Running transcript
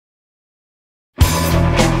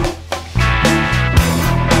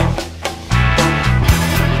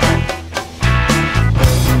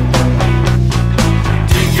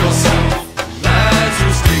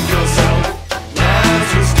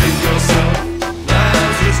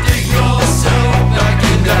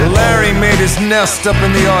nest up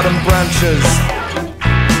in the autumn branches,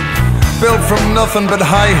 built from nothing but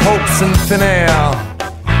high hopes and thin air.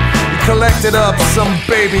 He collected up some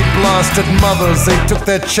baby blasted mothers. They took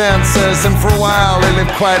their chances, and for a while they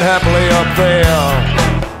lived quite happily up there.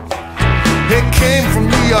 He came from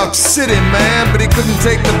New York City, man, but he couldn't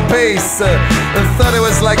take the pace, and thought it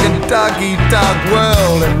was like a dog-eat-dog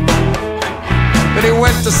world. Then he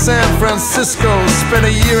went to San Francisco, spent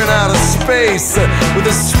a year in outer space with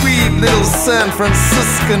a sweet little San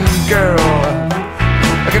Franciscan girl.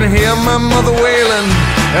 I can hear my mother wailing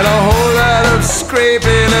and a whole lot of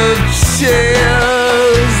scraping of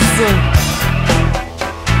chairs.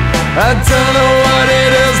 I don't know what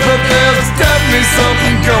it is, but there's definitely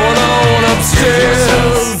something going on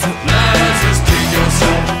upstairs. Lazarus, dig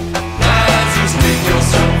yourself. Lazarus, dig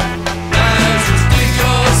yourself. Lazarus, dig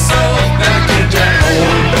yourself back in that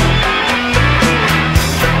hole.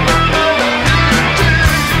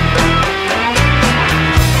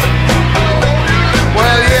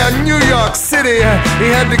 Well, yeah, New York City, he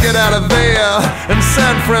had to get out of there. And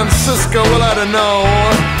San Francisco, well, I don't know.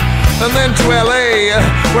 And then to LA,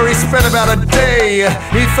 where he spent about a day.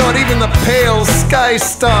 He thought even the pale sky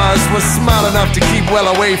stars were smart enough to keep well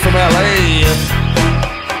away from LA.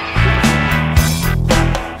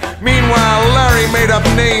 Meanwhile, Larry made up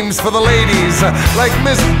names for the ladies, like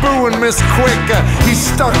Miss Boo and Miss Quick. He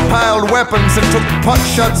stockpiled weapons and took pot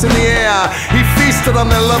shots in the air. He feasted on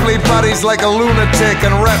their lovely bodies like a lunatic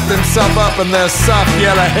and wrapped himself up in their soft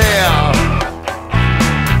yellow hair.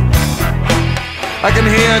 I can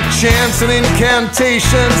hear chants and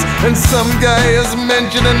incantations, and some guy is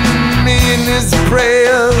mentioning me in his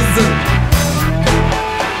prayers.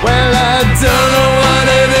 Well, I don't know what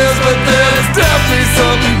it is, but there's definitely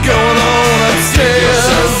something going on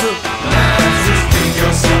upstairs. Lazarus, dig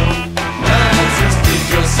yourself. Lazarus, dig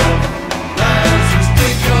yourself. Lazarus,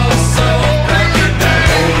 dig yourself back in that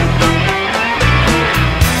hole.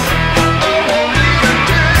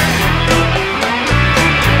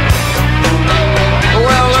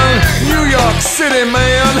 City,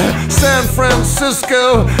 man, San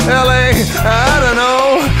Francisco, LA, I don't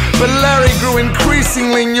know. But Larry grew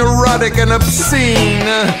increasingly neurotic and obscene.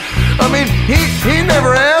 I mean, he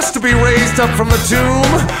never asked to be raised up from the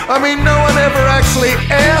tomb. I mean, no one ever actually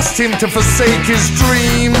asked him to forsake his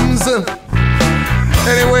dreams.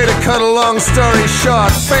 Anyway, to cut a long story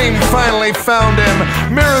short, fame finally found him.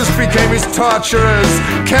 Mirrors became his torturers.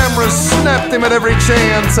 Cameras snapped him at every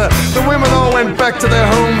chance. The women all went back to their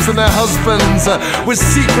homes and their husbands with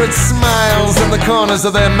secret smiles in the corners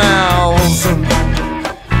of their mouths.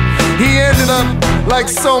 He ended up, like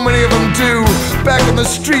so many of them do, back on the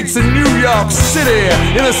streets in New York City,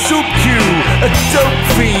 in a soup queue, a dope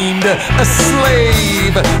fiend, a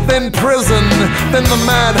slave, then prison, then the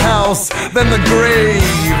madhouse, then the grave.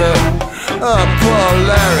 Oh, poor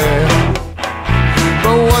Larry.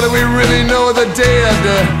 But what do we really know of the dead,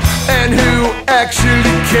 and who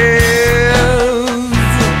actually cares?